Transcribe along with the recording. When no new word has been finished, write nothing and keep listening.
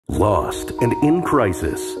Lost and in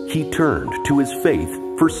crisis, he turned to his faith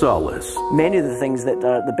for solace. Many of the things that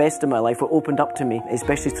are the best in my life were opened up to me,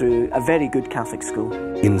 especially through a very good Catholic school.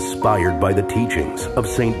 Inspired by the teachings of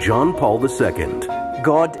St. John Paul II.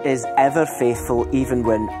 God is ever faithful even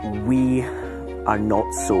when we are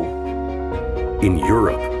not so. In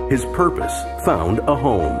Europe, his purpose found a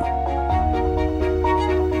home.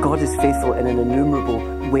 God is faithful in an innumerable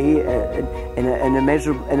way, in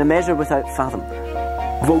a measure without fathom.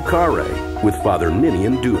 Vocare with Father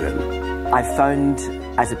Ninian Doohan. I found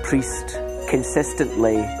as a priest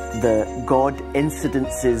consistently the God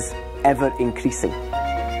incidences ever increasing.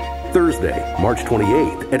 Thursday, March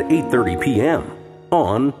 28th at 8:30 p.m.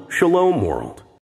 on Shalom World.